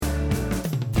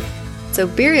So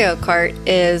Mario Kart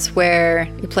is where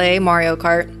you play Mario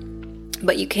Kart,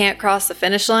 but you can't cross the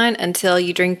finish line until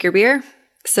you drink your beer.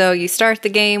 So you start the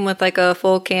game with like a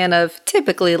full can of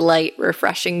typically light,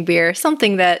 refreshing beer,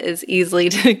 something that is easily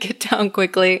to get down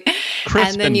quickly. Crisp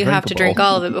and then you have to drink drinkable.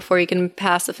 all of it before you can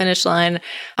pass the finish line.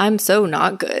 I'm so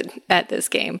not good at this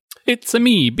game. It's a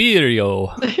me,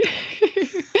 Birio.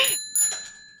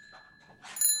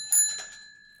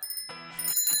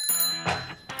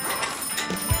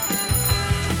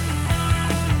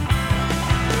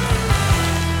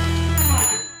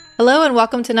 Hello and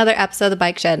welcome to another episode of The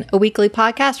Bike Shed, a weekly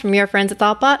podcast from your friends at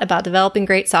Thoughtbot about developing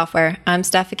great software. I'm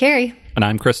Steph Carey. And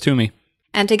I'm Chris Toomey.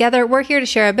 And together we're here to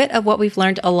share a bit of what we've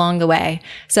learned along the way.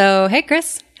 So, hey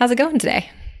Chris, how's it going today?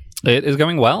 It is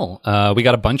going well. We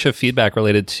got a bunch of feedback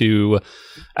related to,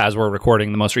 as we're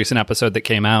recording, the most recent episode that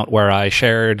came out where I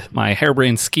shared my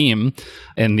harebrained scheme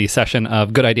in the session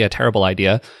of Good Idea, Terrible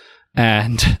Idea.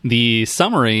 And the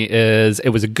summary is it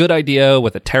was a good idea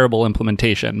with a terrible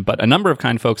implementation, but a number of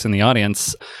kind folks in the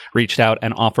audience reached out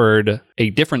and offered a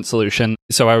different solution.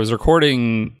 So I was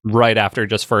recording right after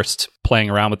just first playing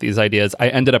around with these ideas. I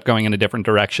ended up going in a different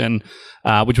direction,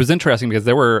 which was interesting because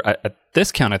there were, at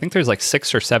this count, I think there's like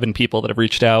 6 or 7 people that have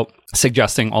reached out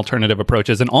suggesting alternative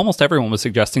approaches. And almost everyone was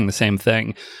suggesting the same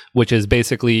thing, which is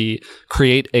basically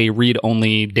create a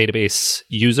read-only database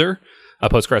user, a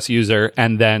Postgres user,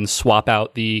 and then swap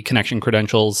out the connection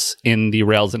credentials in the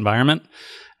Rails environment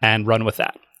and run with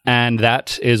that. And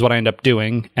that is what I ended up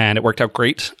doing, and it worked out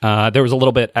great. There was a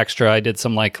little bit extra. I did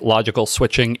some like logical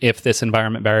switching. If this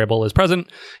environment variable is present,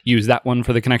 use that one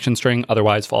for the connection string.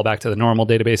 Otherwise, fall back to the normal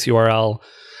database URL.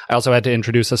 I also had to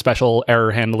introduce a special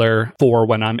error handler for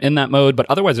when I'm in that mode, but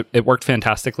otherwise it worked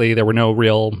fantastically. There were no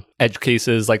real edge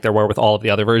cases like there were with all of the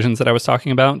other versions that I was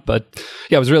talking about. But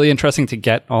yeah, it was really interesting to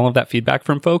get all of that feedback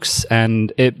from folks.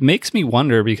 And it makes me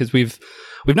wonder because we've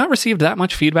not received that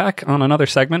much feedback on another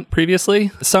segment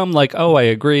previously. Some like, oh, I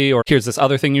agree, or here's this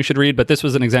other thing you should read. But this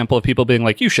was an example of people being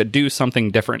like, you should do something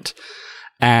different.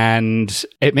 And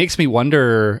it makes me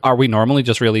wonder, are we normally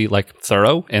just really like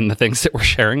thorough in the things that we're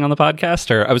sharing on the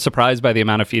podcast? Or I was surprised by the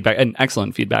amount of feedback and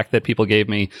excellent feedback that people gave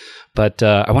me. But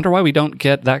I wonder why we don't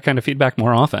get that kind of feedback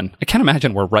more often. I can't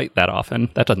imagine we're right that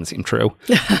often. That doesn't seem true.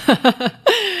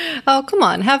 Oh, come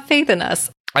on. Have faith in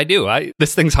us. I do.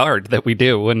 This thing's hard that we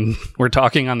do when we're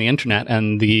talking on the internet,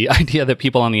 and the idea that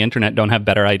people on the internet don't have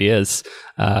better ideas.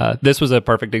 This was a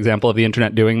perfect example of the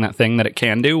internet doing that thing that it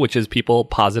can do, which is people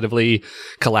positively,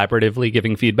 collaboratively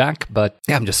giving feedback. But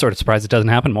yeah, I'm just sort of surprised it doesn't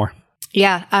happen more.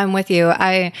 Yeah, I'm with you.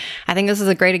 I think this is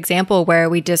a great example where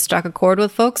we just struck a chord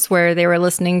with folks where they were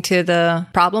listening to the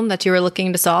problem that you were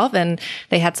looking to solve and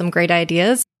they had some great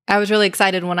ideas. I was really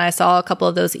excited when I saw a couple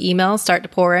of those emails start to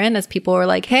pour in as people were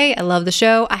like, hey, I love the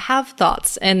show. I have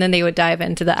thoughts. And then they would dive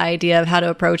into the idea of how to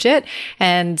approach it.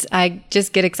 And I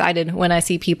just get excited when I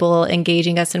see people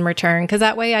engaging us in return, because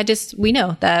that way we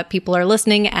know that people are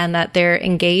listening and that they're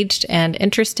engaged and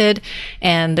interested.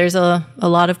 And there's a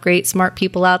lot of great, smart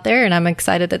people out there. And I'm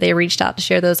excited that they reached out to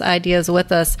share those ideas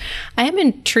with us. I am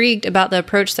intrigued about the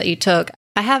approach that you took.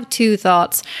 I have 2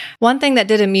 thoughts. One thing that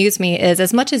did amuse me is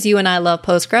as much as you and I love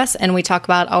Postgres and we talk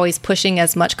about always pushing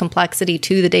as much complexity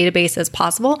to the database as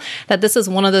possible, that this is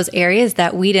one of those areas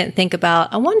that we didn't think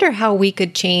about. I wonder how we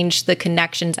could change the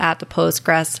connections at the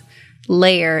Postgres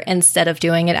layer instead of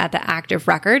doing it at the active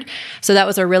record. So that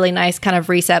was a really nice kind of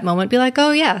reset moment. Be like,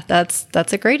 oh yeah, that's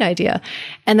a great idea.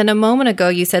 And then a moment ago,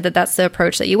 you said that that's the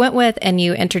approach that you went with and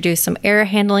you introduced some error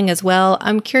handling as well.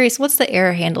 I'm curious, what's the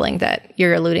error handling that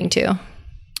you're alluding to?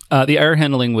 The error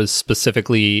handling was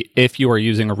specifically if you are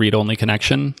using a read-only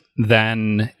connection,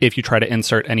 then if you try to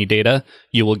insert any data,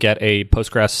 you will get a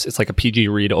Postgres, it's like a PG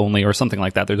read-only or something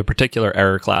like that. There's a particular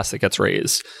error class that gets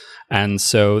raised. And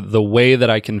so the way that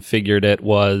I configured it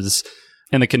was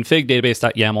in the config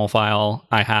database.yaml file,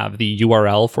 I have the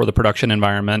URL for the production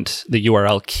environment. The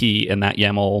URL key in that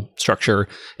YAML structure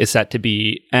is set to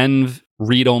be env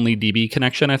read-only DB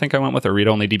connection, I think I went with, or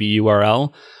read-only DB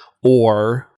URL,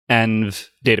 or env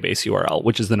database URL,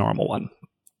 which is the normal one.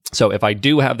 So if I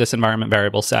do have this environment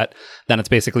variable set, then it's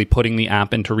basically putting the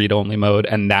app into read-only mode,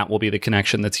 and that will be the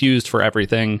connection that's used for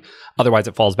everything. Otherwise,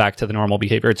 it falls back to the normal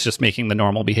behavior. It's just making the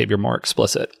normal behavior more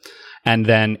explicit. And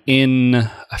then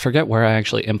I forget where I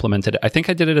actually implemented it. I think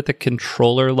I did it at the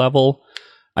controller level.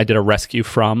 I did a rescue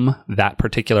from that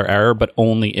particular error, but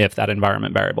only if that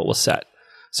environment variable was set.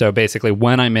 So basically,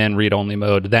 when I'm in read-only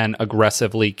mode, then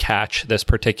aggressively catch this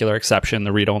particular exception,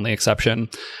 the read-only exception,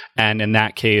 and in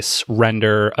that case,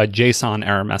 render a JSON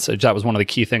error message. That was one of the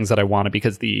key things that I wanted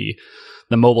because the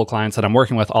the mobile clients that I'm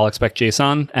working with all expect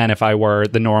JSON. And if I were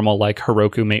the normal like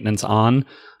Heroku maintenance on,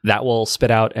 that will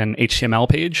spit out an HTML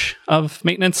page of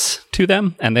maintenance to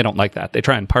them. And they don't like that. They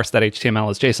try and parse that HTML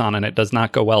as JSON, and it does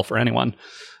not go well for anyone.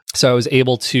 So I was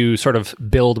able to sort of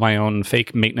build my own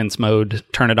fake maintenance mode,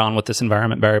 turn it on with this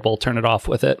environment variable, turn it off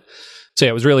with it. So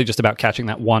yeah, it was really just about catching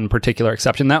that one particular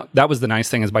exception. That was the nice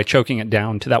thing, is by choking it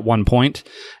down to that one point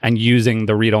and using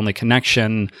the read-only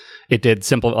connection, it did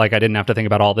simple, like I didn't have to think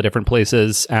about all the different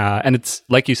places. And it's,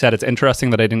 like you said, it's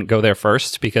interesting that I didn't go there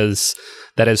first, because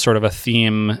that is sort of a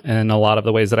theme in a lot of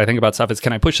the ways that I think about stuff is,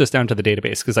 can I push this down to the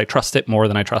database? Because I trust it more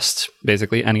than I trust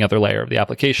basically any other layer of the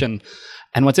application.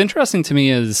 And what's interesting to me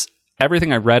is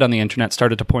everything I read on the internet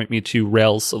started to point me to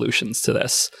Rails solutions to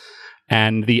this.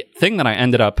 And the thing that I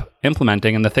ended up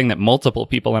implementing, and the thing that multiple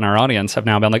people in our audience have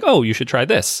now been like, oh, you should try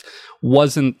this,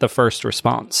 wasn't the first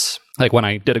response, like when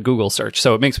I did a Google search.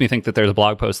 So it makes me think that there's a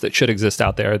blog post that should exist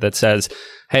out there that says,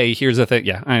 hey, here's the thing.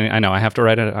 Yeah, I know I have to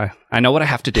write it. I know what I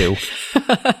have to do.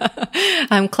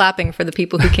 I'm clapping for the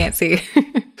people who can't see.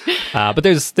 But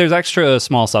there's extra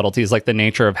small subtleties, like the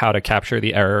nature of how to capture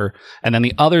the error. And then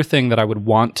the other thing that I would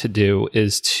want to do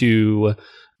is to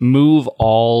move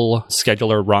all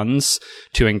scheduler runs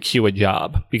to enqueue a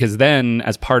job, because then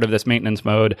as part of this maintenance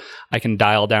mode, I can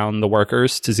dial down the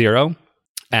workers to 0.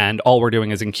 And all we're doing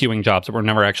is enqueuing jobs. We're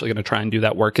never actually going to try and do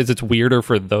that work, because it's weirder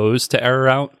for those to error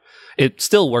out. It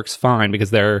still works fine because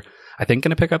they're, I think,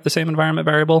 going to pick up the same environment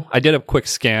variable. I did a quick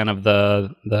scan of the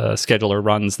scheduler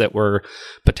runs that were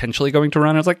potentially going to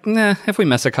run. I was like, nah, if we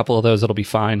miss a couple of those, it'll be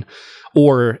fine.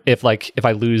 Or if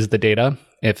I lose the data,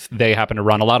 if they happen to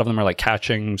run, a lot of them are like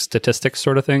catching statistics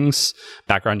sort of things,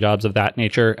 background jobs of that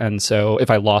nature. And so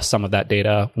if I lost some of that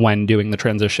data when doing the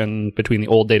transition between the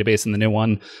old database and the new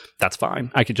one, that's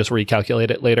fine. I could just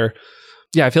recalculate it later.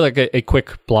 Yeah, I feel like a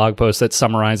quick blog post that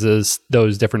summarizes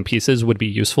those different pieces would be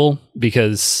useful,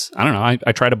 because, I don't know,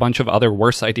 I tried a bunch of other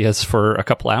worse ideas for a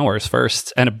couple hours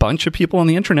first, and a bunch of people on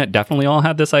the internet definitely all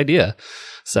had this idea.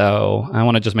 So I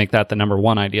want to just make that the number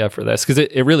one idea for this, because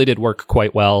it really did work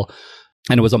quite well.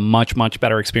 And it was a much, much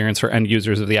better experience for end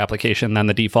users of the application than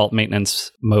the default maintenance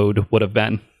mode would have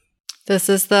been. This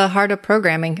is the heart of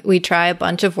programming. We try a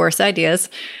bunch of worse ideas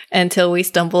until we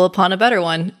stumble upon a better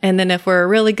one. And then if we're a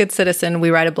really good citizen, we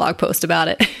write a blog post about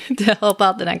it to help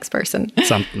out the next person.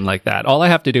 Something like that. All I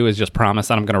have to do is just promise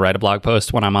that I'm going to write a blog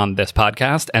post when I'm on this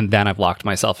podcast, and then I've locked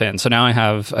myself in. So now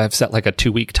I've set like a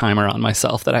 2-week timer on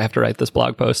myself that I have to write this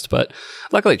blog post, but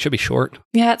luckily it should be short.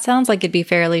 Yeah, it sounds like it'd be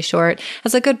fairly short.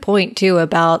 That's a good point too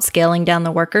about scaling down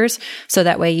the workers, so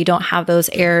that way you don't have those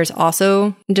errors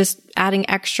also just adding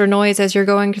extra noise as you're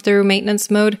going through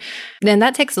maintenance mode. Then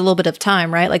that takes a little bit of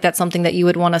time, right? Like that's something that you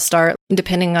would want to start,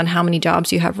 depending on how many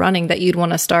jobs you have running, that you'd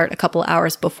want to start a couple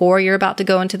hours before you're about to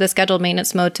go into the scheduled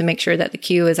maintenance mode to make sure that the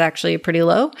queue is actually pretty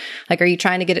low. Like, are you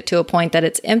trying to get it to a point that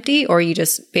it's empty, or you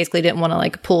just basically didn't want to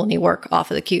like pull any work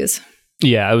off of the queues?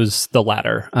 Yeah, it was the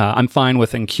latter. I'm fine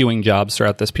with enqueuing jobs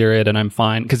throughout this period, and I'm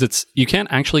fine because you can't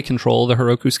actually control the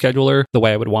Heroku scheduler the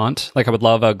way I would want. Like, I would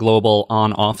love a global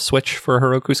on-off switch for a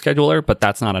Heroku scheduler, but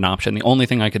that's not an option. The only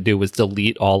thing I could do was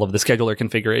delete all of the scheduler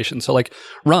configuration. So like,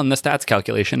 run the stats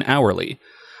calculation hourly.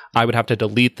 I would have to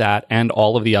delete that and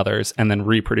all of the others and then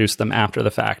reproduce them after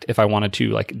the fact if I wanted to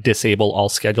like disable all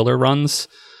scheduler runs.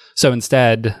 So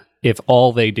instead, if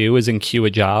all they do is enqueue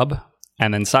a job,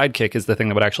 and then Sidekick is the thing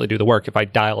that would actually do the work, if I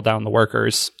dial down the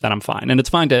workers, then I'm fine. And it's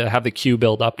fine to have the queue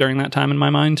build up during that time in my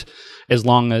mind, as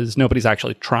long as nobody's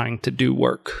actually trying to do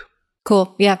work.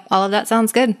 Cool. Yeah, all of that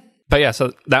sounds good. But yeah,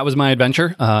 so that was my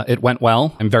adventure. It went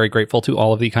well. I'm very grateful to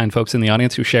all of the kind folks in the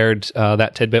audience who shared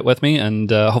that tidbit with me. And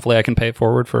hopefully I can pay it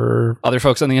forward for other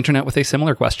folks on the internet with a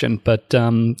similar question. But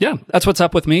yeah, that's what's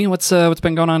up with me. What's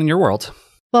been going on in your world?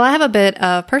 Well, I have a bit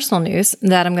of personal news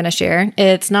that I'm going to share.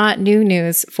 It's not new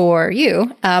news for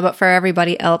you, but for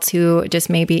everybody else who just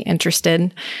may be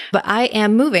interested. But I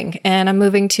am moving, and I'm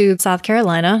moving to South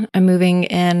Carolina. I'm moving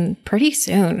in pretty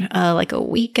soon, like a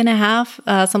week and a half,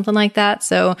 something like that.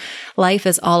 So life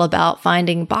is all about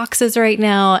finding boxes right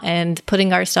now and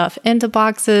putting our stuff into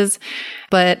boxes.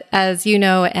 But as you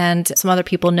know, and some other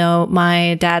people know,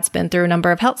 my dad's been through a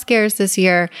number of health scares this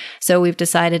year. So we've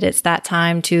decided it's that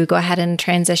time to go ahead and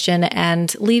transition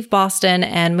and leave Boston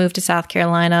and move to South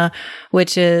Carolina,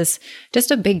 which is just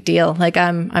a big deal. Like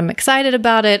I'm excited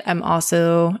about it. I'm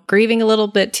also grieving a little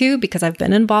bit too, because I've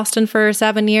been in Boston for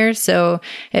 7 years. So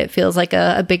it feels like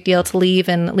a big deal to leave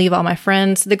and leave all my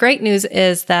friends. The great news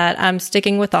is that I'm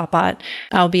sticking with Thoughtbot.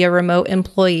 I'll be a remote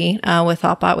employee with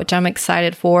Thoughtbot, which I'm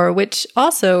excited for, which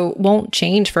also won't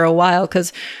change for a while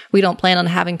because we don't plan on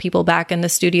having people back in the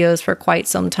studios for quite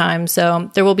some time.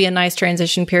 So there will be a nice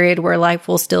transition period where life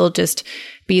will still just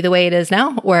be the way it is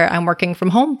now, where I'm working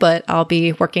from home, but I'll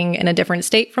be working in a different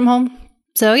state from home.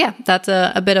 So yeah, that's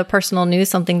a bit of personal news,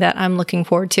 something that I'm looking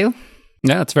forward to.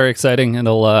 Yeah, it's very exciting.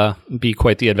 It'll be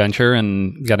quite the adventure,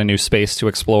 and got a new space to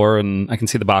explore. And I can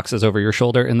see the boxes over your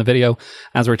shoulder in the video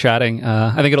as we're chatting.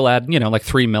 I think it'll add, like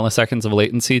 3 milliseconds of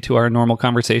latency to our normal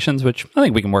conversations, which I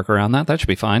think we can work around that. That should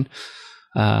be fine.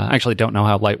 I actually don't know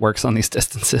how light works on these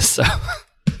distances, so...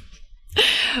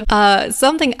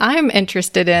 Something I'm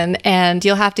interested in, and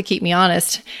you'll have to keep me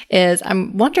honest, is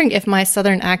I'm wondering if my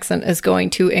Southern accent is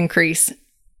going to increase.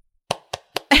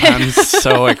 I'm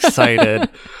so excited.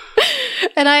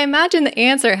 And I imagine the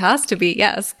answer has to be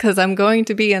yes, because I'm going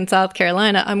to be in South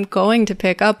Carolina. I'm going to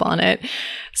pick up on it.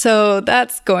 So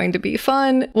that's going to be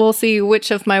fun. We'll see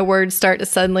which of my words start to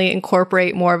suddenly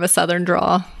incorporate more of a Southern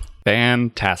drawl.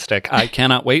 Fantastic. I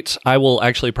cannot wait. I will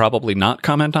actually probably not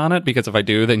comment on it, because if I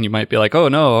do, then you might be like, oh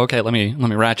no, okay, let me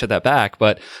ratchet that back.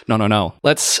 But no.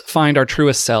 Let's find our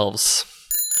truest selves.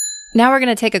 Now we're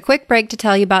going to take a quick break to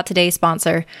tell you about today's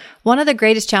sponsor. One of the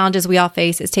greatest challenges we all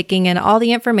face is taking in all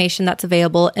the information that's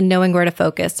available and knowing where to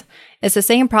focus. It's the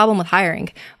same problem with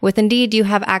hiring. With Indeed, you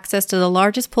have access to the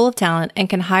largest pool of talent and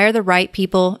can hire the right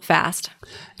people fast.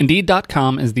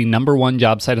 Indeed.com is the #1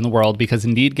 job site in the world because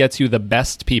Indeed gets you the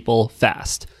best people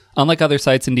fast. Unlike other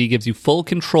sites, Indeed gives you full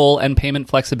control and payment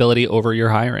flexibility over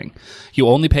your hiring. You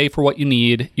only pay for what you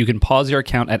need, you can pause your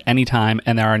account at any time,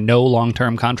 and there are no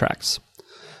long-term contracts.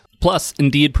 Plus,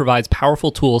 Indeed provides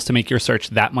powerful tools to make your search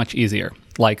that much easier,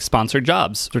 like sponsored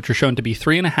jobs, which are shown to be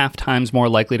 3.5 times more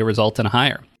likely to result in a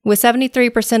hire. With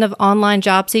 73% of online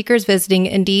job seekers visiting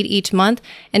Indeed each month,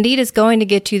 Indeed is going to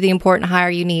get you the important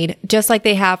hire you need, just like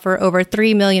they have for over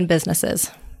 3 million businesses.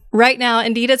 Right now,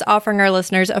 Indeed is offering our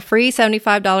listeners a free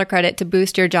 $75 credit to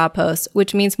boost your job post,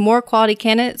 which means more quality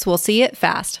candidates will see it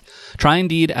fast. Try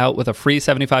Indeed out with a free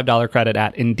 $75 credit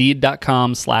at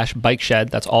Indeed.com/bikeshed.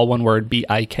 That's all one word,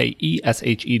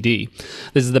 BIKESHED.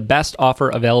 This is the best offer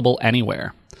available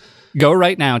anywhere. Go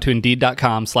right now to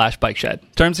Indeed.com/bikeshed.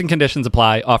 Terms and conditions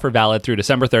apply. Offer valid through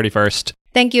December 31st.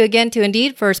 Thank you again to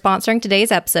Indeed for sponsoring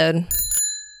today's episode.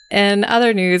 In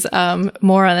other news,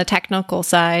 more on the technical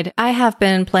side, I have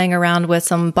been playing around with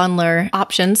some bundler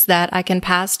options that I can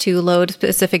pass to load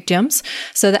specific gyms.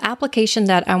 So the application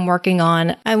that I'm working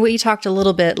on, and we talked a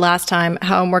little bit last time,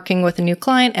 how I'm working with a new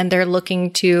client and they're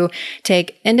looking to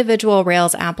take individual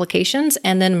Rails applications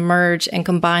and then merge and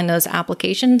combine those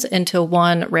applications into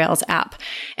one Rails app.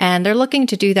 And they're looking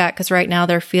to do that because right now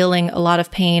they're feeling a lot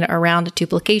of pain around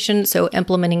duplication. So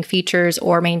implementing features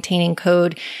or maintaining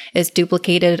code is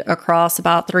duplicated across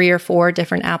about 3 or 4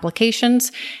 different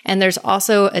applications. And there's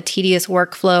also a tedious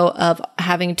workflow of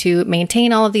having to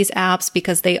maintain all of these apps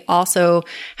because they also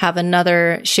have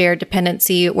another shared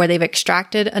dependency where they've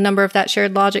extracted a number of that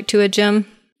shared logic to a gem.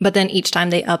 But then each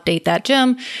time they update that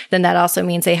gem, then that also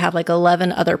means they have like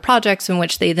 11 other projects in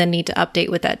which they then need to update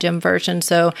with that gem version.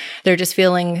 So they're just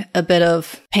feeling a bit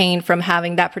of pain from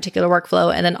having that particular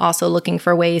workflow and then also looking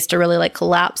for ways to really like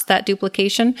collapse that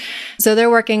duplication. So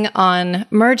they're working on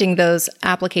merging those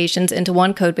applications into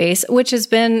one code base, which has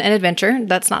been an adventure.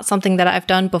 That's not something that I've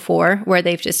done before, where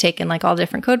they've just taken like all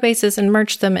different code bases and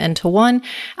merged them into one.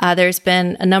 There's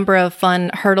been a number of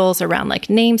fun hurdles around like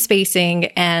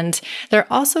namespacing, and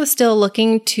they're also still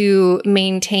looking to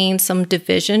maintain some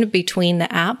division between the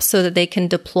apps so that they can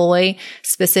deploy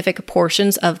specific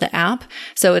portions of the app.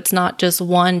 So it's not just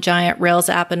one giant Rails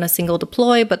app in a single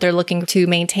deploy, but they're looking to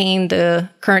maintain the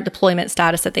current deployment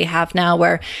status that they have now,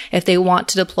 where if they want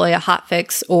to deploy a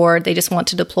hotfix or they just want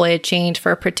to deploy a change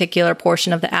for a particular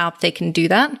portion of the app, they can do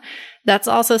that. That's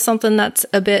also something that's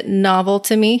a bit novel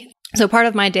to me. So part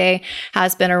of my day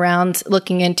has been around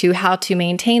looking into how to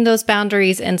maintain those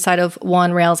boundaries inside of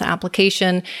one Rails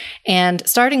application. And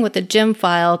starting with the gem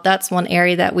file, that's one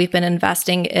area that we've been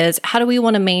investing is how do we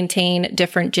want to maintain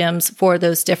different gems for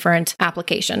those different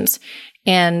applications?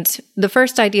 And the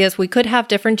first idea is we could have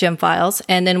different gem files,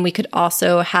 and then we could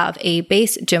also have a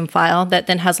base gem file that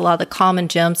then has a lot of the common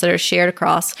gems that are shared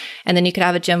across. And then you could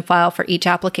have a gem file for each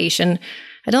application.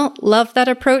 I don't love that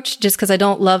approach just because I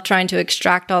don't love trying to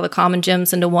extract all the common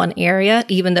gems into one area,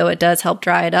 even though it does help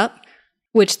dry it up,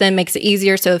 which then makes it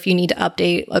easier. So if you need to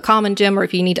update a common gem or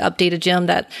if you need to update a gem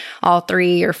that all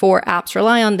 3 or 4 apps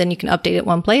rely on, then you can update it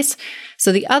one place.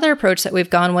 So the other approach that we've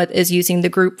gone with is using the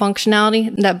group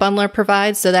functionality that Bundler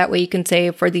provides. So that way you can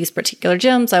say for these particular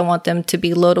gems, I want them to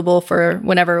be loadable for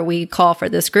whenever we call for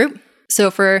this group. So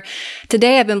for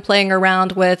today, I've been playing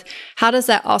around with how does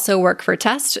that also work for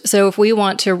test? So if we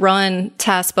want to run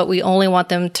tests, but we only want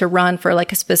them to run for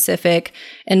like a specific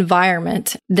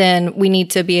environment, then we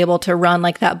need to be able to run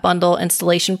like that bundle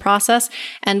installation process.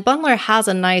 And Bundler has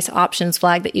a nice options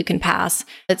flag that you can pass.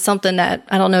 It's something that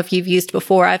I don't know if you've used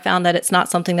before. I found that it's not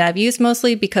something that I've used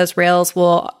mostly because Rails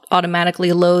will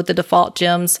automatically load the default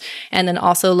gems and then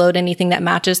also load anything that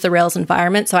matches the Rails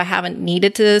environment. So I haven't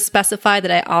needed to specify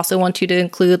that I also want you to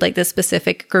include like this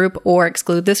specific group or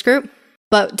exclude this group.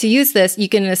 But to use this, you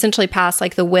can essentially pass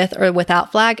like the with or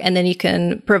without flag, and then you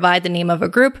can provide the name of a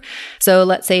group. So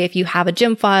let's say if you have a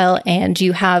gem file and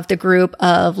you have the group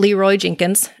of Leroy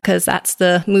Jenkins, because that's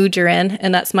the mood you're in,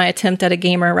 and that's my attempt at a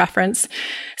gamer reference.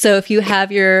 So if you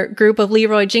have your group of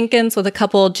Leroy Jenkins with a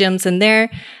couple of gems in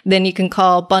there, then you can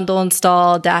call bundle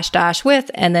install -- with,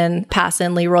 and then pass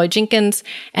in Leroy Jenkins.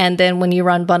 And then when you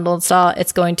run bundle install,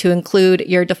 it's going to include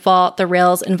your default, the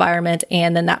Rails environment,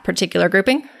 and then that particular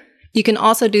grouping. You can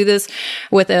also do this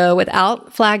with a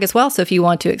without flag as well. So if you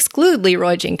want to exclude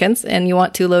Leroy Jenkins and you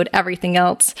want to load everything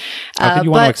else. How could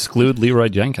you want to exclude Leroy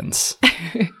Jenkins?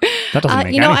 That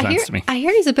doesn't make any sense to me. I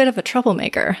hear he's a bit of a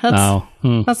troublemaker.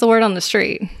 That's the word on the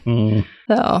street.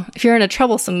 So if you're in a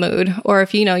troublesome mood, or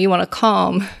if you want to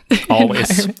calm.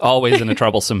 Always in a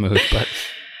troublesome mood,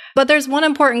 But there's one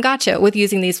important gotcha with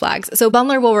using these flags. So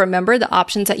Bundler will remember the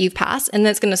options that you've passed, and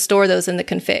then it's going to store those in the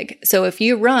config. So if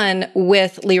you run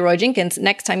with Leroy Jenkins,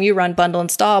 next time you run bundle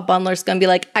install, Bundler's going to be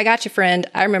like, I got you, friend.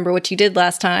 I remember what you did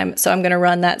last time, so I'm going to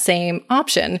run that same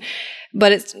option.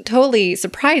 But it's totally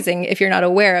surprising if you're not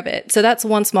aware of it. So that's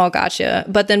one small gotcha.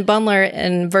 But then Bundler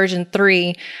in version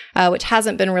 3, which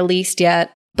hasn't been released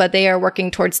yet, but they are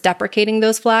working towards deprecating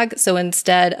those flags. So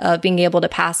instead of being able to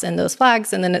pass in those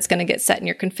flags and then it's going to get set in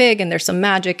your config and there's some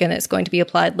magic and it's going to be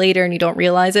applied later and you don't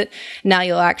realize it, now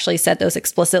you'll actually set those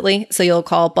explicitly. So you'll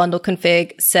call bundle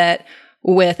config set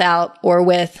without or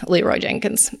with Leroy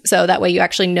Jenkins. So that way you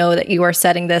actually know that you are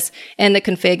setting this in the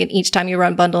config, and each time you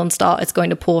run bundle install, it's going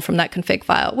to pull from that config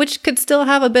file, which could still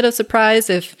have a bit of surprise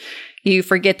if you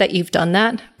forget that you've done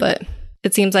that. But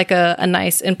it seems like a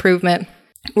nice improvement,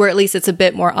 where at least it's a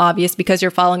bit more obvious because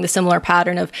you're following the similar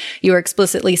pattern of you're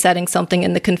explicitly setting something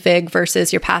in the config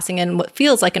versus you're passing in what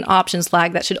feels like an options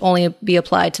flag that should only be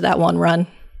applied to that one run.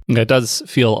 It does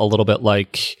feel a little bit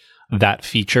like that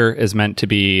feature is meant to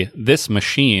be, this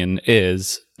machine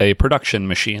is a production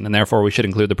machine, and therefore we should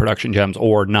include the production gems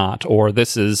or not. Or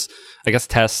this is, I guess,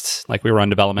 tests, like we run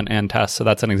development and tests. So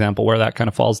that's an example where that kind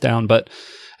of falls down. But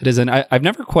it isn't. I've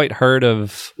never quite heard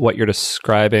of what you're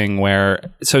describing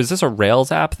so is this a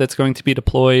Rails app that's going to be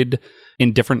deployed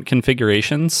in different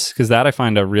configurations? Because that I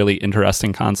find a really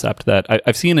interesting concept that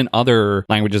I've seen in other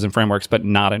languages and frameworks, but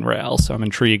not in Rails. So I'm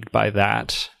intrigued by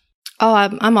that. Oh,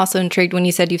 I'm also intrigued when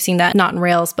you said you've seen that not in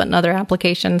Rails, but in other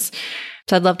applications.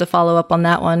 So I'd love to follow up on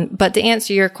that one. But to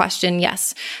answer your question,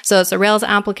 yes. So it's a Rails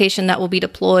application that will be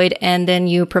deployed, and then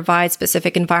you provide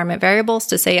specific environment variables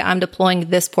to say, I'm deploying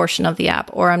this portion of the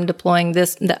app, or I'm deploying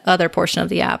the other portion of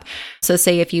the app. So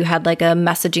say if you had like a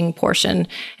messaging portion,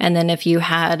 and then if you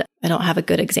had, I don't have a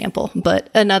good example, but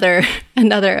another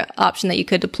option that you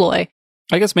could deploy.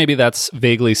 I guess maybe that's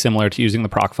vaguely similar to using the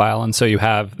proc file. And so you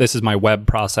have, this is my web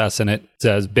process and it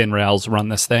says bin Rails, run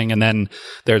this thing. And then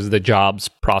there's the jobs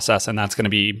process, and that's going to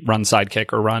be run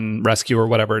Sidekick or run Rescue or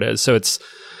whatever it is. So it's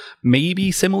maybe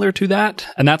similar to that.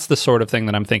 And that's the sort of thing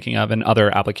that I'm thinking of in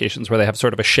other applications where they have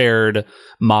sort of a shared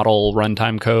model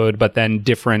runtime code, but then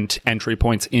different entry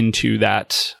points into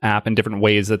that app and different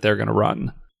ways that they're going to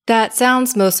run. That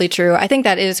sounds mostly true. I think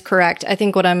that is correct. I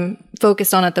think what I'm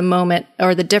focused on at the moment,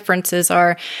 or the differences,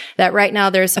 are that right now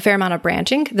there's a fair amount of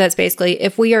branching. That's basically,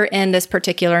 if we are in this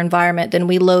particular environment, then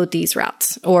we load these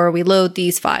routes, or we load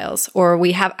these files, or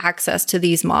we have access to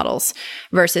these models.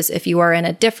 Versus if you are in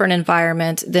a different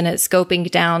environment, then it's scoping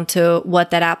down to what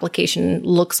that application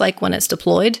looks like when it's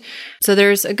deployed. So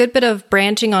there's a good bit of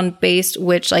branching on based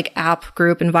which like app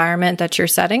group environment that you're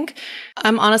setting.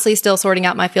 I'm honestly still sorting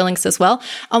out my feelings as well.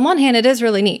 On one hand, it is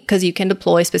really neat because you can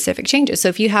deploy specific changes. So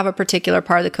if you have a particular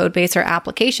part of the code base or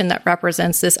application that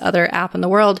represents this other app in the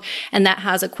world, and that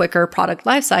has a quicker product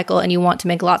lifecycle, and you want to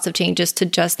make lots of changes to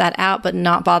just that app, but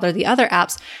not bother the other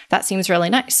apps, that seems really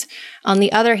nice. On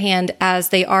the other hand, as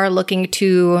they are looking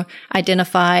to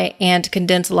identify and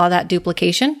condense a lot of that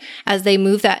duplication, as they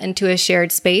move that into a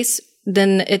shared space,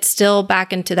 then it's still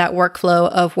back into that workflow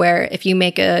of where if you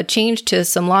make a change to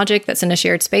some logic that's in a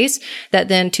shared space, that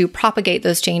then to propagate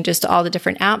those changes to all the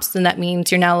different apps, then that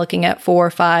means you're now looking at 4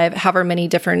 or 5, however many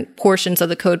different portions of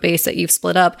the code base that you've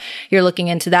split up. You're looking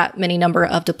into that many number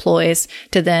of deploys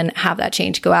to then have that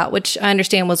change go out, which I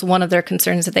understand was one of their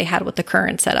concerns that they had with the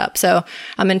current setup. So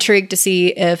I'm intrigued to see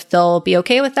if they'll be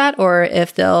okay with that or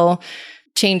if they'll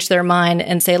change their mind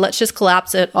and say, let's just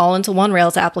collapse it all into one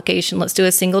Rails application. Let's do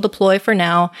a single deploy for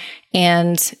now.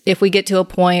 And if we get to a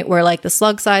point where like the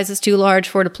slug size is too large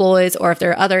for deploys, or if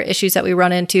there are other issues that we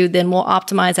run into, then we'll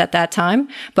optimize at that time.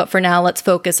 But for now, let's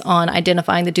focus on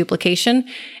identifying the duplication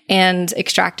and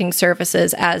extracting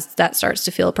services as that starts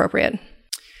to feel appropriate.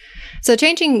 So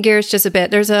changing gears just a bit,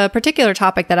 there's a particular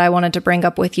topic that I wanted to bring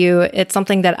up with you. It's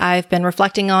something that I've been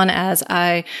reflecting on as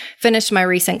I finished my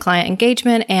recent client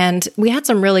engagement, and we had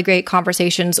some really great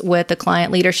conversations with the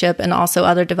client leadership and also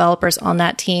other developers on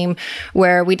that team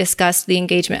where we discussed the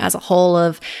engagement as a whole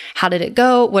of how did it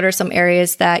go? What are some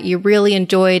areas that you really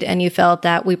enjoyed and you felt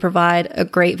that we provide a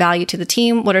great value to the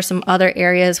team? What are some other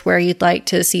areas where you'd like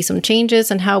to see some changes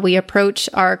in how we approach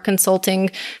our consulting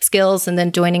skills and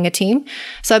then joining a team?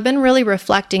 So I've been really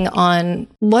reflecting on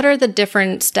what are the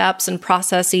different steps and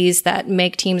processes that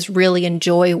make teams really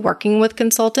enjoy working with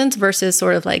consultants versus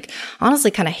sort of like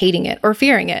honestly kind of hating it or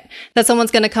fearing it, that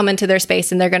someone's going to come into their space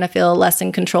and they're going to feel less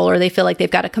in control, or they feel like they've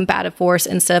got a combative force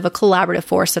instead of a collaborative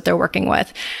force that they're working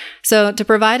with. So to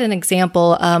provide an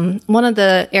example, one of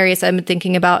the areas I've been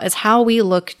thinking about is how we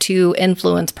look to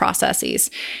influence processes.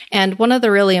 And one of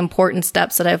the really important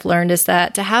steps that I've learned is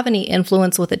that to have any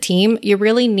influence with a team, you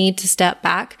really need to step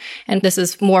back. And this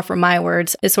is more from my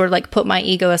words, is sort of like put my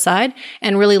ego aside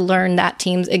and really learn that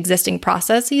team's existing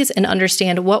processes and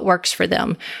understand what works for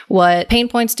them. What pain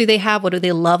points do they have? What do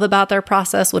they love about their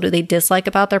process? What do they dislike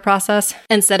about their process?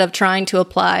 Instead of trying to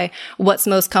apply what's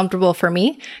most comfortable for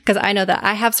me, because I know that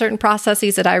I have certain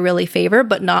processes that I really favor,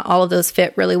 but not all of those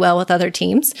fit really well with other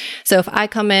teams. So if I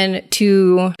come in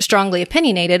too strongly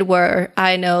opinionated, where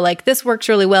I know like this works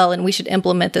really well and we should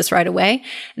implement this right away,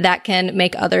 that can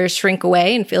make others shrink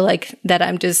away and feel like that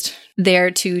I'm just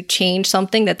there to change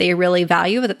something that they really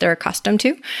value, that they're accustomed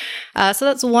to. So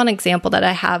that's one example that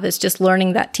I have, is just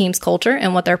learning that team's culture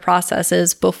and what their process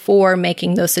is before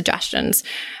making those suggestions.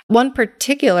 One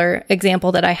particular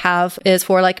example that I have is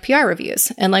for like PR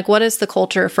reviews, and like what is the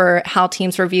culture for how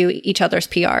teams review each other's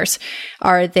PRs?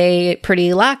 Are they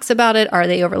pretty lax about it? Are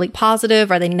they overly positive?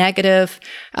 Are they negative?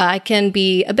 I can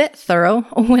be a bit thorough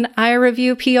when I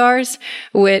review PRs,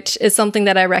 which is something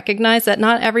that I recognize that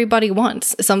not everybody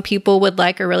wants. Some people would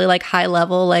like a really like high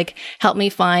level, like help me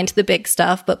find the big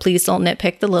stuff, but please don't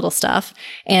nitpick the little stuff.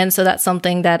 And so that's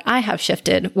something that I have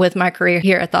shifted with my career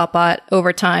here at Thoughtbot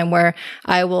over time, where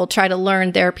I will try to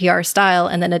learn their PR style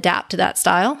and then adapt to that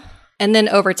style. And then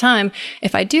over time,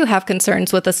 if I do have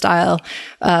concerns with the style,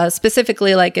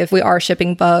 specifically like if we are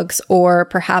shipping bugs, or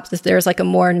perhaps if there's like a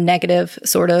more negative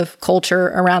sort of culture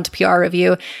around PR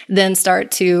review, then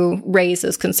start to raise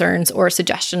those concerns or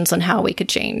suggestions on how we could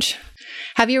change.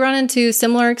 Have you run into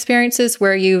similar experiences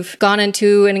where you've gone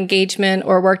into an engagement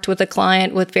or worked with a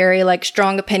client with very like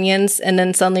strong opinions and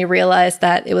then suddenly realized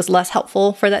that it was less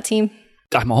helpful for that team?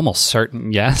 I'm almost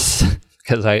certain, yes,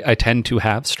 because I tend to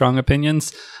have strong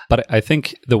opinions. But I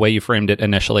think the way you framed it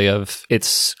initially of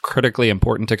it's critically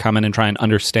important to come in and try and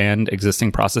understand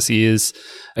existing processes,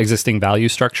 existing value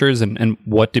structures, and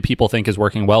what do people think is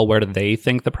working well? Where do they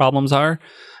think the problems are?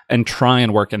 And try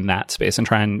and work in that space and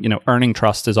try and, earning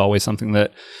trust is always something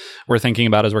that we're thinking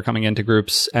about as we're coming into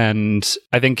groups. And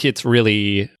I think it's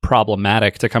really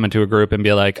problematic to come into a group and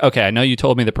be like, okay, I know you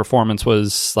told me the performance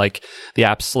was like the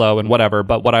app's slow and whatever,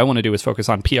 but what I want to do is focus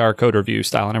on PR code review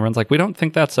style. And everyone's like, we don't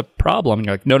think that's a problem. And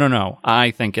you're like, no,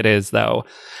 I think it is though.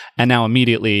 And now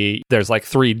immediately there's like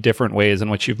 3 different ways in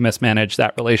which you've mismanaged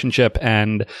that relationship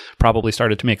and probably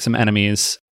started to make some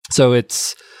enemies. So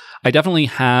I definitely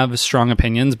have strong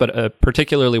opinions, but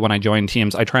particularly when I join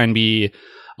teams, I try and be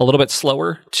a little bit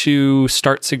slower to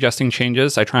start suggesting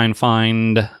changes. I try and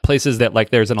find places that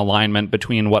like there's an alignment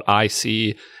between what I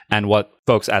see and what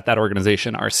folks at that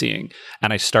organization are seeing.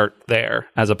 And I start there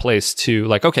as a place to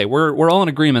like, okay, we're all in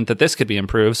agreement that this could be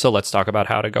improved. So let's talk about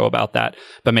how to go about that,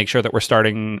 but make sure that we're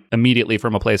starting immediately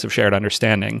from a place of shared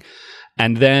understanding.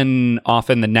 And then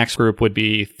often the next group would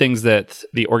be things that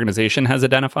the organization has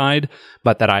identified,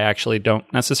 but that I actually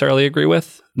don't necessarily agree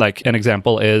with. Like an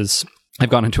example is I've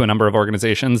gone into a number of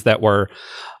organizations that were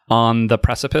on the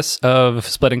precipice of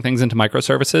splitting things into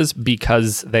microservices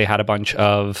because they had a bunch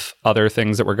of other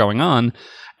things that were going on.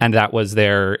 And that was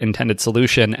their intended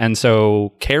solution. And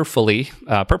so carefully,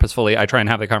 purposefully, I try and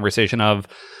have the conversation of,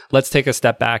 let's take a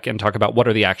step back and talk about what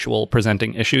are the actual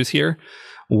presenting issues here.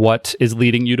 What is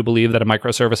leading you to believe that a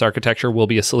microservice architecture will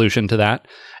be a solution to that?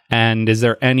 And is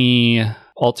there any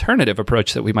alternative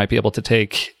approach that we might be able to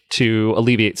take to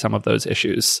alleviate some of those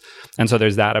issues? And so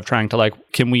there's that of trying to like,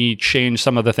 can we change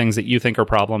some of the things that you think are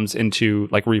problems into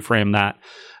like reframe that?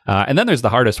 And then there's the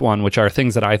hardest one, which are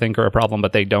things that I think are a problem,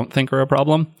 but they don't think are a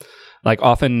problem. Like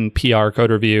often PR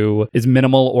code review is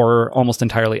minimal or almost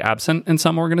entirely absent in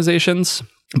some organizations,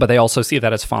 but they also see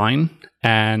that as fine.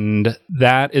 And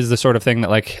that is the sort of thing that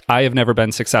like I have never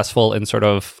been successful in sort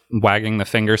of wagging the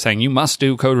finger saying, you must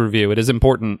do code review. It is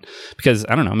important because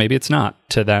I don't know, maybe it's not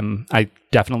to them. I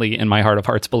definitely in my heart of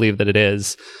hearts believe that it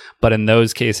is. But in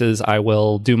those cases, I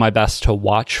will do my best to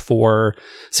watch for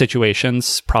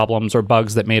situations, problems, or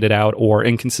bugs that made it out, or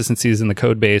inconsistencies in the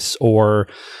code base, or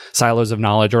silos of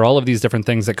knowledge, or all of these different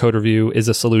things that code review is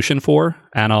a solution for.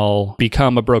 And I'll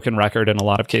become a broken record in a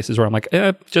lot of cases where I'm like,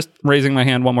 just raising my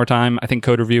hand one more time. I think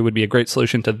code review would be a great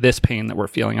solution to this pain that we're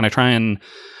feeling. And I try and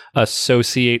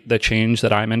associate the change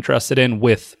that I'm interested in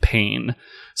with pain,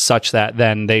 such that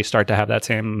then they start to have that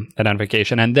same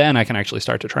identification. And then I can actually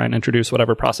start to try and introduce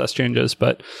whatever process changes.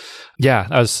 But yeah,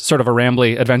 that was sort of a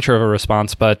rambly adventure of a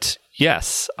response. But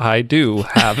yes, I do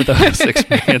have those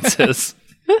experiences.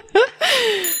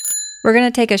 We're going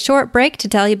to take a short break to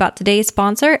tell you about today's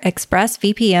sponsor,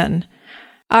 ExpressVPN.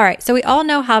 All right, so we all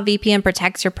know how VPN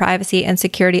protects your privacy and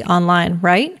security online,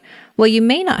 right? What you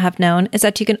may not have known is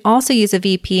that you can also use a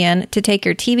VPN to take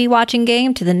your TV watching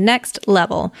game to the next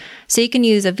level. So you can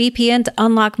use a VPN to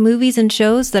unlock movies and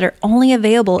shows that are only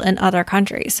available in other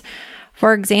countries.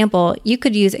 For example, you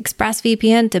could use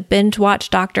ExpressVPN to binge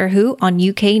watch Doctor Who on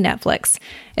UK Netflix.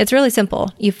 It's really simple.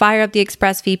 You fire up the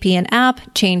ExpressVPN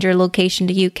app, change your location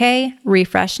to UK,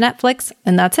 refresh Netflix,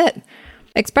 and that's it.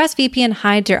 ExpressVPN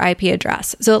hides your IP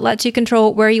address, so it lets you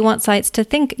control where you want sites to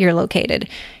think you're located.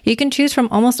 You can choose from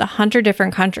almost 100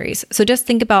 different countries, so just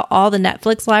think about all the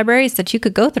Netflix libraries that you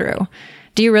could go through.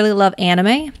 Do you really love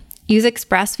anime? Use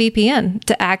ExpressVPN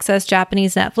to access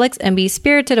Japanese Netflix and be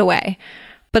spirited away.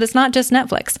 But it's not just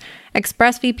Netflix.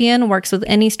 ExpressVPN works with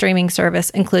any streaming service,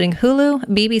 including Hulu,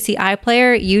 BBC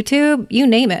iPlayer, YouTube, you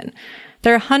name it.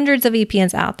 There are hundreds of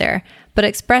VPNs out there, but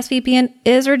ExpressVPN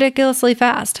is ridiculously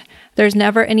fast. There's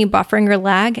never any buffering or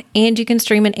lag, and you can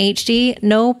stream in HD,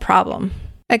 no problem.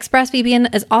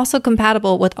 ExpressVPN is also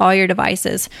compatible with all your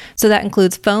devices, so that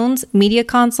includes phones, media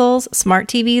consoles, smart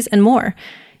TVs, and more.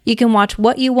 You can watch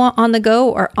what you want on the go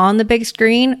or on the big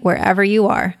screen wherever you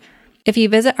are. If you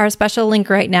visit our special link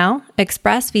right now,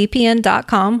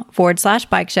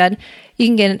 expressvpn.com/bikeshed, you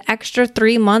can get an extra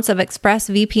 3 months of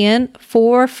ExpressVPN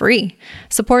for free.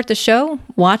 Support the show,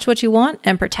 watch what you want,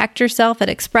 and protect yourself at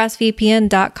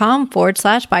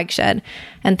expressvpn.com/bikeshed.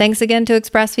 And thanks again to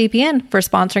ExpressVPN for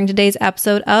sponsoring today's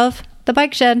episode of The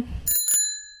Bike Shed.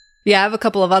 Yeah, I have a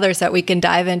couple of others that we can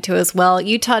dive into as well.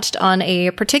 You touched on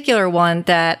a particular one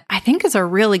that I think is a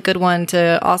really good one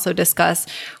to also discuss,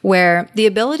 where the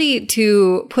ability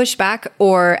to push back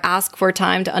or ask for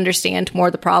time to understand more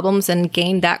of the problems and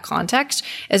gain that context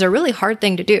is a really hard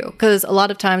thing to do. Because a lot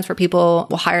of times where people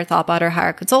will hire Thoughtbot or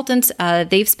hire consultants,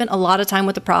 they've spent a lot of time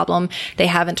with the problem, they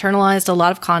have internalized a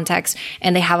lot of context,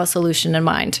 and they have a solution in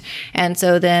mind. And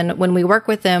so then when we work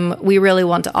with them, we really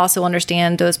want to also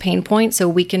understand those pain points so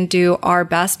we can do our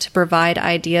best to provide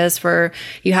ideas for,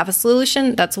 you have a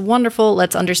solution, that's wonderful,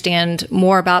 let's understand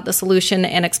more about the solution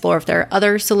and explore if there are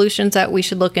other solutions that we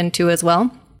should look into as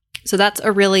well. So that's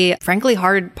a really, frankly,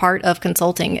 hard part of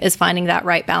consulting, is finding that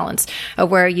right balance of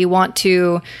where you want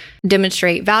to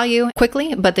demonstrate value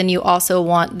quickly, but then you also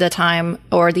want the time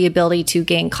or the ability to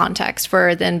gain context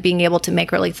for then being able to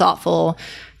make really thoughtful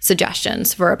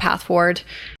suggestions for a path forward.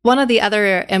 One of the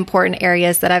other important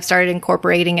areas that I've started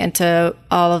incorporating into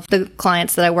all of the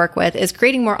clients that I work with is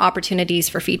creating more opportunities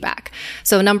for feedback.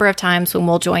 So a number of times when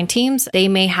we'll join teams, they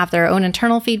may have their own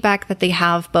internal feedback that they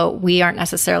have, but we aren't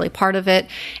necessarily part of it.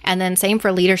 And then same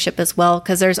for leadership as well,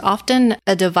 because there's often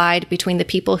a divide between the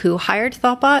people who hired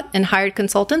Thoughtbot and hired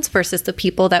consultants versus the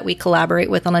people that we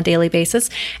collaborate with on a daily basis.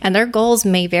 And their goals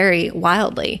may vary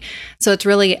wildly. So it's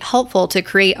really helpful to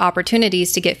create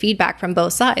opportunities to get feedback from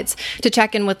both sides, to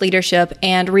check in with leadership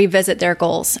and revisit their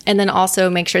goals. And then also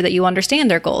make sure that you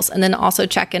understand their goals. And then also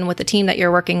check in with the team that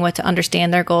you're working with to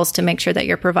understand their goals, to make sure that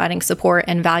you're providing support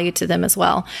and value to them as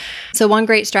well. So one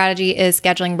great strategy is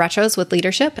scheduling retros with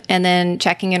leadership and then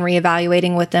checking and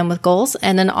reevaluating with them with goals.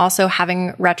 And then also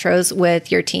having retros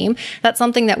with your team. That's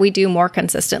something that we do more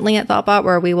consistently at Thoughtbot,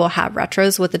 where we will have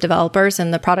retros with the developers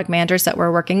and the product managers that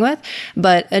we're working with.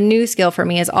 But a new skill for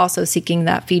me is also seeking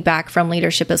that feedback from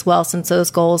leadership as well, since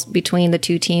those goals between the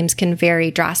two teams can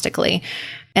vary drastically.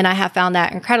 And I have found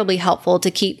that incredibly helpful to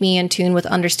keep me in tune with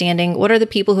understanding what are the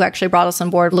people who actually brought us on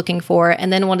board looking for,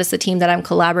 and then what is the team that I'm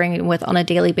collaborating with on a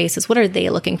daily basis? What are they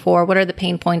looking for? What are the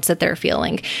pain points that they're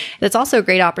feeling? It's also a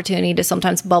great opportunity to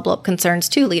sometimes bubble up concerns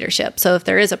to leadership. So if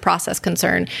there is a process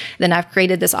concern, then I've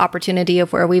created this opportunity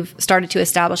of where we've started to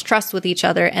establish trust with each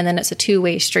other, and then it's a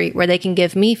two-way street where they can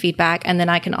give me feedback, and then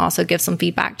I can also give some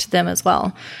feedback to them as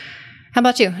well. How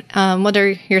about you? What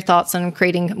are your thoughts on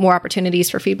creating more opportunities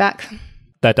for feedback?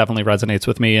 That definitely resonates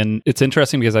with me. And it's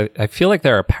interesting because I feel like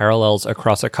there are parallels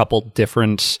across a couple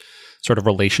different sort of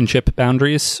relationship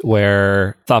boundaries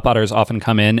where Thoughtbotters often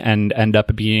come in and end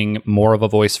up being more of a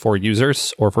voice for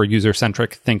users or for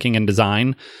user-centric thinking and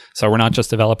design. So we're not just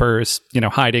developers,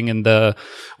 hiding in the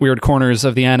weird corners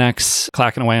of the annex,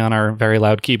 clacking away on our very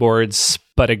loud keyboards,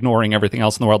 but ignoring everything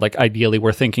else in the world. Like ideally,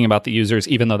 we're thinking about the users,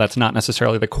 even though that's not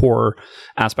necessarily the core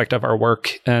aspect of our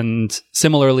work. And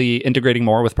similarly, integrating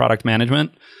more with product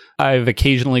management. I've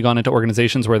occasionally gone into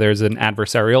organizations where there's an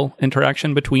adversarial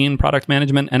interaction between product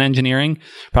management and engineering.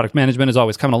 Product management is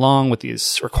always coming along with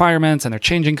these requirements and they're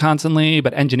changing constantly,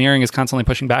 but engineering is constantly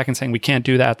pushing back and saying, we can't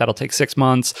do that. That'll take 6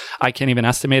 months. I can't even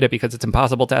estimate it because it's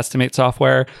impossible to estimate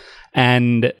software.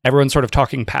 And everyone's sort of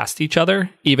talking past each other,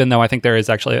 even though I think there is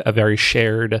actually a very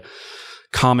shared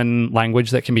common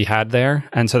language that can be had there.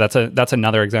 And so that's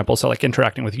another example. So like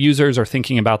interacting with users or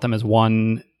thinking about them as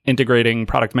one, integrating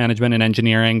product management and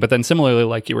engineering. But then similarly,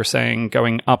 like you were saying,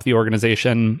 going up the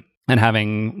organization and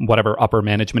having whatever upper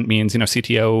management means,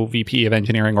 CTO, VP of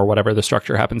engineering, or whatever the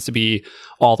structure happens to be,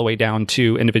 all the way down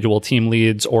to individual team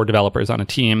leads or developers on a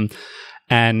team.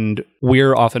 And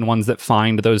we're often ones that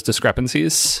find those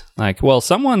discrepancies. Like, well,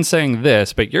 someone's saying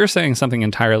this, but you're saying something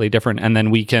entirely different. And then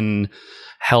we can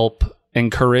help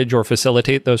encourage or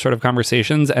facilitate those sort of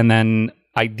conversations. And then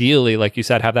ideally, like you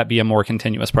said, have that be a more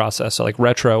continuous process. So like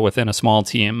retro within a small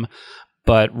team,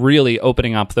 but really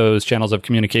opening up those channels of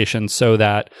communication so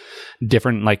that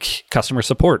different like customer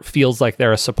support feels like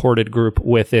they're a supported group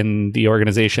within the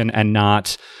organization and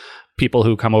not people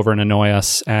who come over and annoy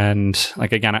us. And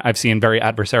like, again, I've seen very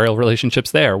adversarial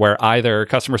relationships there where either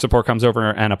customer support comes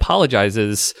over and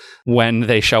apologizes when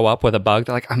they show up with a bug.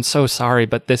 They're like, I'm so sorry,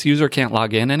 but this user can't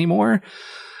log in anymore.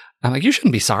 I'm like, you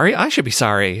shouldn't be sorry. I should be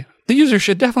sorry. The user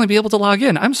should definitely be able to log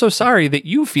in. I'm so sorry that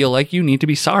you feel like you need to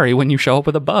be sorry when you show up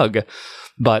with a bug.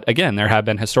 But again, there have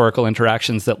been historical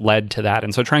interactions that led to that.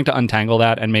 And so trying to untangle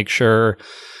that and make sure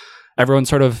everyone's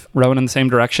sort of rowing in the same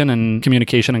direction and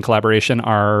communication and collaboration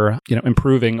are,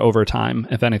 improving over time,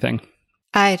 if anything.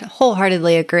 I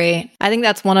wholeheartedly agree. I think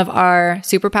that's one of our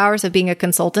superpowers of being a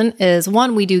consultant is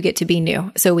one, we do get to be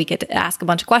new. So we get to ask a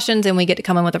bunch of questions and we get to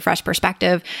come in with a fresh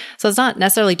perspective. So it's not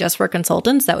necessarily just for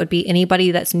consultants. That would be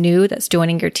anybody that's new, that's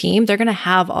joining your team. They're going to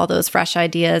have all those fresh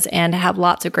ideas and have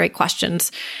lots of great questions.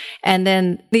 And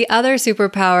then the other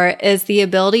superpower is the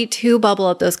ability to bubble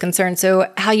up those concerns.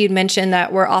 So how you'd mentioned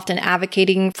that we're often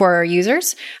advocating for our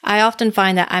users, I often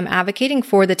find that I'm advocating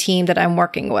for the team that I'm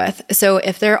working with. So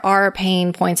if there are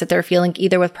pain points that they're feeling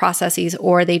either with processes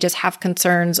or they just have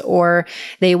concerns or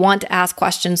they want to ask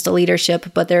questions to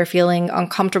leadership, but they're feeling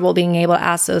uncomfortable being able to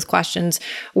ask those questions,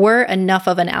 we're enough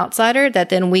of an outsider that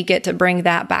then we get to bring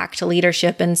that back to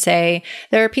leadership and say,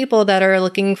 there are people that are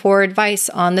looking for advice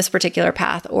on this particular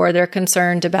path, or they're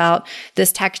concerned about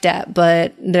this tech debt,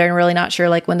 but they're really not sure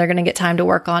like when they're going to get time to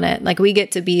work on it. Like we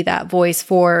get to be that voice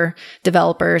for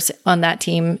developers on that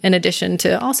team, in addition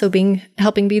to also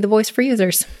helping be the voice for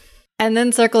users. And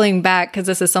then circling back, because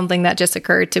this is something that just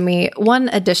occurred to me, one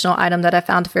additional item that I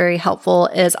found very helpful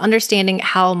is understanding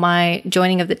how my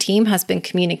joining of the team has been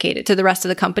communicated to the rest of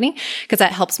the company, because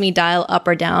that helps me dial up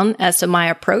or down as to my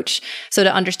approach. So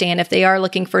to understand if they are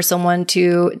looking for someone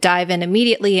to dive in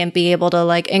immediately and be able to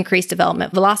like increase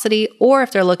development velocity, or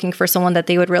if they're looking for someone that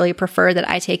they would really prefer that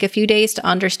I take a few days to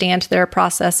understand their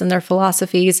process and their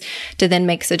philosophies to then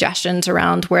make suggestions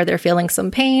around where they're feeling some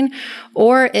pain,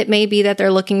 or it may be that they're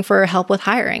looking for help with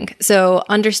hiring. So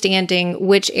understanding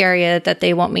which area that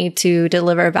they want me to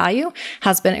deliver value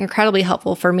has been incredibly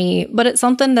helpful for me, but it's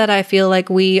something that I feel like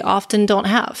we often don't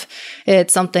have.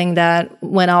 It's something that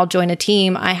when I'll join a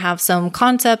team, I have some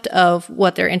concept of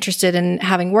what they're interested in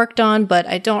having worked on, but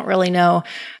I don't really know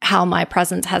how my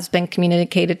presence has been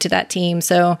communicated to that team.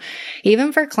 So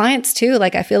even for clients too,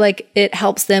 like I feel like it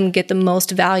helps them get the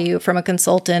most value from a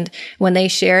consultant when they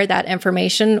share that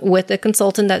information with the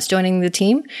consultant that's joining the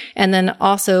team, and then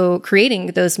also creating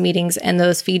those meetings and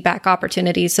those feedback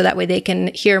opportunities so that way they can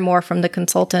hear more from the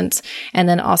consultants and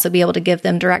then also be able to give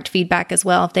them direct feedback as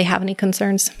well if they have any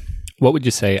concerns. What would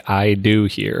you say I do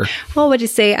here? What would you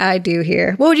say I do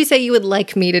here? What would you say you would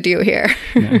like me to do here?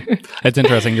 Yeah. It's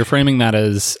interesting. You're framing that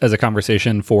as a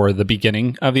conversation for the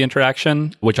beginning of the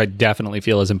interaction, which I definitely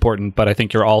feel is important. But I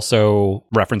think you're also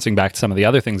referencing back to some of the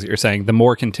other things that you're saying. The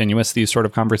more continuous these sort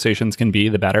of conversations can be,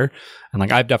 the better. And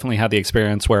like I've definitely had the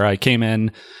experience where I came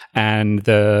in and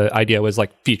the idea was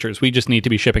like features. We just need to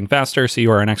be shipping faster. So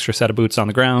you are an extra set of boots on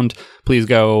the ground. Please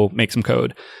go make some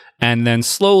code. And then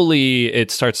slowly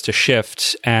it starts to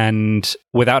shift, and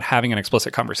without having an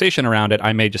explicit conversation around it,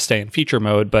 I may just stay in feature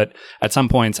mode. But at some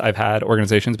points, I've had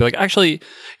organizations be like, actually,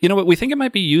 you know what, we think it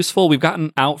might be useful. We've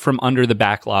gotten out from under the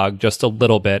backlog just a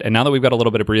little bit. And now that we've got a little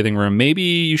bit of breathing room, maybe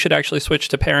you should actually switch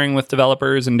to pairing with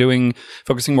developers and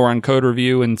focusing more on code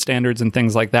review and standards and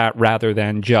things like that, rather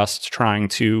than just trying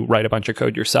to write a bunch of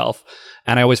code yourself.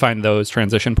 And I always find those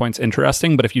transition points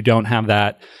interesting. But if you don't have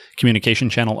that communication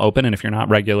channel open, and if you're not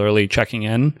regularly checking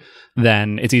in,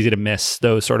 then it's easy to miss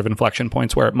those sort of inflection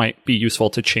points where it might be useful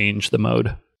to change the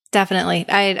mode. Definitely.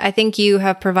 I think you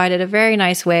have provided a very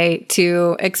nice way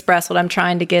to express what I'm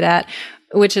trying to get at,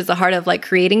 which is the heart of like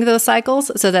creating those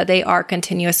cycles so that they are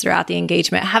continuous throughout the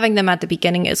engagement. Having them at the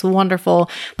beginning is wonderful,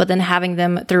 but then having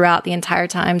them throughout the entire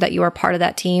time that you are part of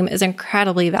that team is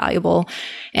incredibly valuable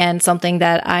and something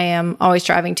that I am always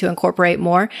striving to incorporate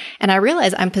more. And I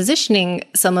realize I'm positioning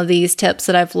some of these tips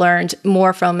that I've learned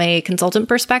more from a consultant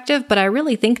perspective, but I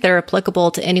really think they're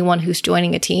applicable to anyone who's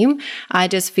joining a team. I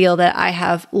just feel that I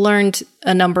have learned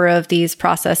a number of these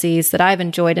processes that I've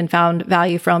enjoyed and found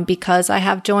value from because I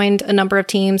have joined a number of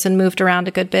teams and moved around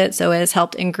a good bit. So it has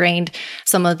helped ingrain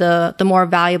some of the more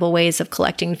valuable ways of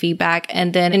collecting feedback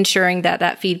and then ensuring that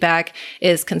that feedback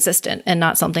is consistent and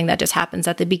not something that just happens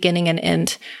at the beginning and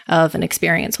end of an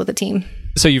experience with a team.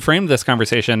 So you framed this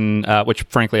conversation, which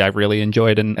frankly I've really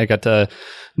enjoyed, and I got to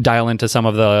dial into some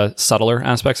of the subtler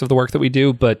aspects of the work that we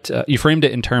do, but you framed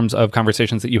it in terms of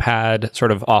conversations that you had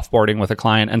sort of offboarding with a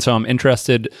client. And so I'm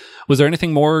interested, was there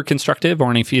anything more constructive or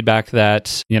any feedback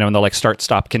that, in the like start,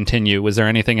 stop, continue, was there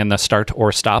anything in the start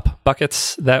or stop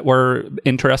buckets that were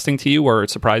interesting to you or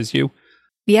surprised you?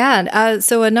 Yeah.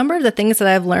 So a number of the things that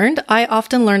I've learned, I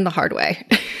often learn the hard way.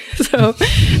 So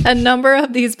a number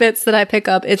of these bits that I pick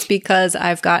up, it's because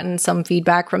I've gotten some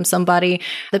feedback from somebody.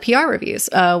 The PR reviews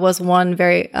was one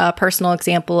very personal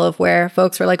example of where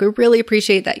folks were like, we really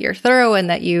appreciate that you're thorough and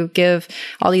that you give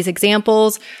all these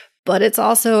examples. But it's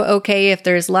also okay if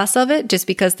there's less of it, just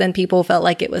because then people felt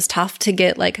like it was tough to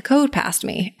get like a code past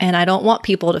me. And I don't want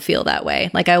people to feel that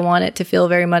way. Like I want it to feel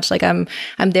very much like I'm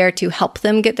there to help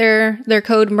them get their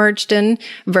code merged in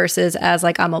versus as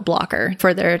like I'm a blocker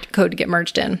for their code to get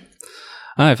merged in.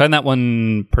 I find that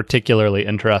one particularly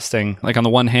interesting. Like on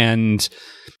the one hand,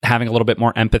 having a little bit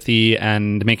more empathy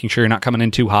and making sure you're not coming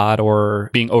in too hot or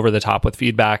being over the top with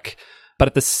feedback. But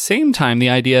at the same time, the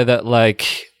idea that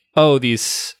like, oh,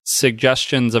 these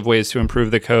suggestions of ways to improve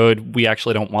the code, we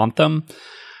actually don't want them,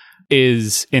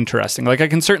 is interesting. Like I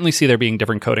can certainly see there being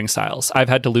different coding styles. I've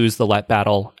had to lose the let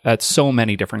battle at so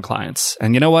many different clients.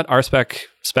 And you know what? Our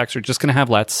specs are just going to have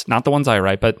lets, not the ones I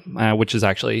write, but which is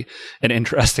actually an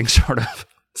interesting sort of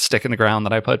stick in the ground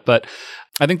that I put. But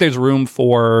I think there's room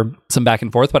for some back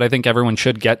and forth, but I think everyone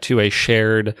should get to a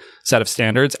shared set of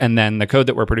standards. And then the code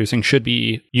that we're producing should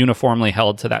be uniformly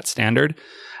held to that standard.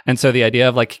 And so the idea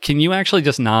of like, can you actually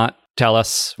just not tell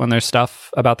us when there's stuff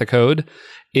about the code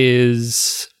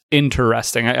is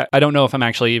interesting. I don't know if I'm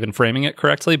actually even framing it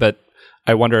correctly, but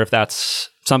I wonder if that's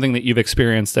something that you've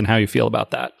experienced and how you feel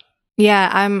about that. Yeah,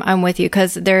 I'm with you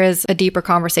because there is a deeper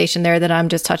conversation there that I'm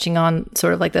just touching on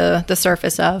sort of like the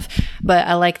surface of, but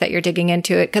I like that you're digging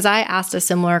into it because I asked a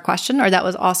similar question, or that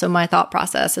was also my thought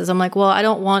process is I'm like, well, I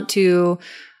don't want to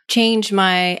change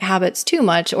my habits too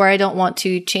much, or I don't want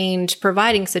to change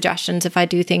providing suggestions if I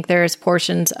do think there's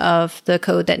portions of the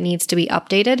code that needs to be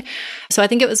updated. So I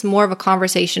think it was more of a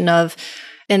conversation of,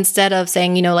 instead of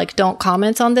saying, like, don't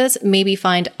comment on this, maybe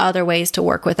find other ways to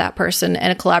work with that person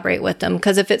and collaborate with them.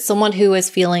 Because if it's someone who is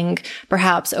feeling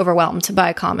perhaps overwhelmed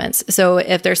by comments, so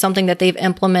if there's something that they've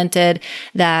implemented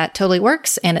that totally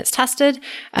works and it's tested,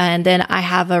 and then I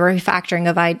have a refactoring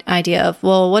of idea of,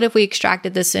 well, what if we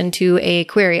extracted this into a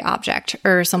query object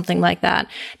or something like that?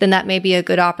 Then that may be a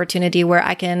good opportunity where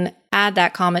I can add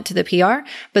that comment to the PR,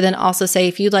 but then also say,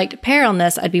 if you'd like to pair on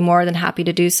this, I'd be more than happy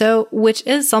to do so, which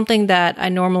is something that I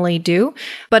normally do,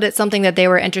 but it's something that they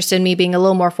were interested in me being a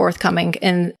little more forthcoming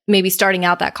and maybe starting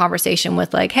out that conversation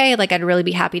with like, hey, like I'd really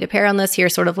be happy to pair on this.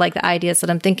 Here's sort of like the ideas that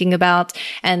I'm thinking about,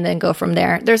 and then go from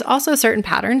there. There's also certain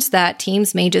patterns that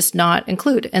teams may just not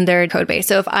include in their code base.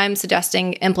 So if I'm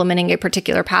suggesting implementing a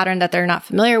particular pattern that they're not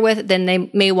familiar with, then they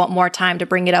may want more time to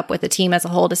bring it up with the team as a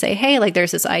whole to say, hey, like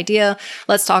there's this idea,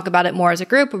 let's talk about it more as a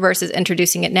group versus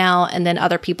introducing it now, and then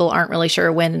other people aren't really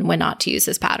sure when and when not to use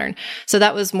this pattern. So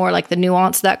that was more like the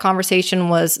nuance of that conversation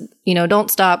was, don't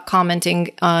stop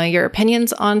commenting your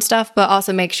opinions on stuff, but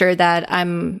also make sure that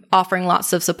I'm offering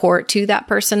lots of support to that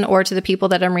person or to the people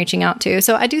that I'm reaching out to.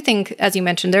 So I do think, as you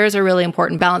mentioned, there is a really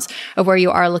important balance of where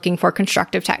you are looking for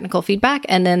constructive technical feedback,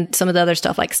 and then some of the other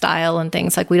stuff like style and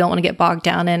things like we don't want to get bogged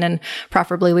down in, and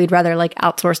preferably we'd rather like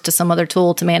outsource to some other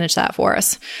tool to manage that for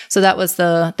us. So that was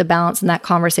the balance in that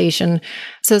conversation.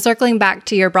 So circling back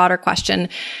to your broader question,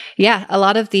 yeah, a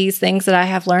lot of these things that I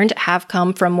have learned have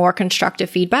come from more constructive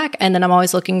feedback. And then I'm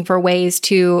always looking for ways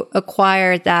to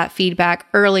acquire that feedback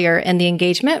earlier in the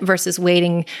engagement versus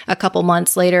waiting a couple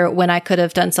months later when I could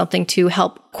have done something to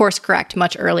help course correct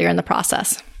much earlier in the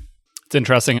process. It's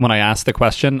interesting. When I asked the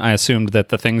question, I assumed that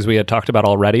the things we had talked about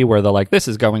already were the like, this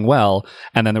is going well.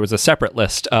 And then there was a separate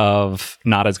list of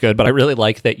not as good. But I really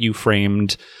like that you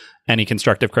framed any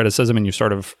constructive criticism and you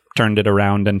sort of turned it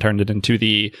around and turned it into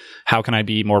the, how can I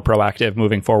be more proactive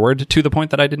moving forward, to the point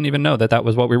that I didn't even know that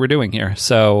was what we were doing here.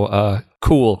 So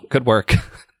cool. Good work.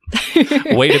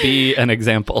 Way to be an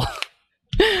example.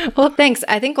 Well, thanks.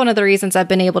 I think one of the reasons I've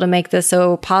been able to make this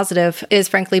so positive is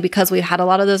frankly because we've had a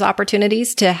lot of those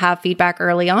opportunities to have feedback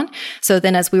early on. So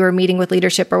then as we were meeting with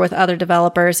leadership or with other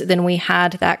developers, then we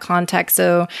had that context.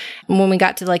 So when we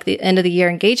got to like the end of the year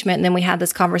engagement, and then we had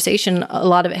this conversation, a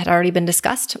lot of it had already been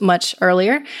discussed much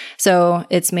earlier. So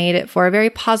it's made it for a very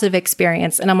positive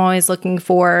experience. And I'm always looking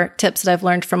for tips that I've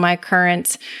learned from my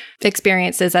current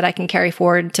experiences that I can carry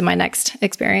forward to my next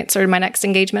experience or my next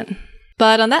engagement.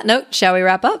 But on that note, shall we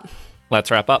wrap up? Let's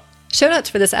wrap up. Show notes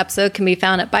for this episode can be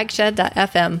found at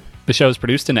bikeshed.fm. The show is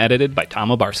produced and edited by Tom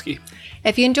Obarski.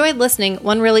 If you enjoyed listening,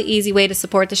 one really easy way to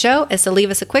support the show is to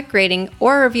leave us a quick rating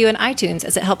or a review in iTunes,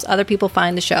 as it helps other people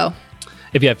find the show.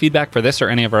 If you have feedback for this or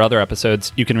any of our other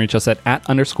episodes, you can reach us at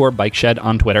 @_bikeshed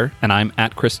on Twitter, and I'm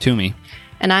at Chris Toomey.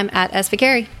 And I'm at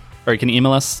SVCarey. Or you can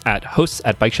email us at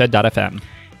hosts@bikeshed.fm.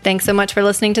 Thanks so much for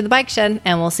listening to The Bike Shed,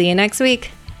 and we'll see you next week.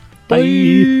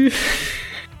 Bye.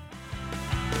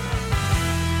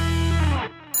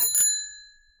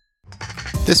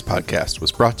 This podcast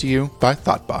was brought to you by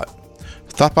Thoughtbot.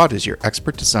 Thoughtbot is your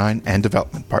expert design and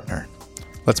development partner.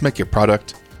 Let's make your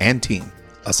product and team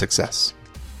a success.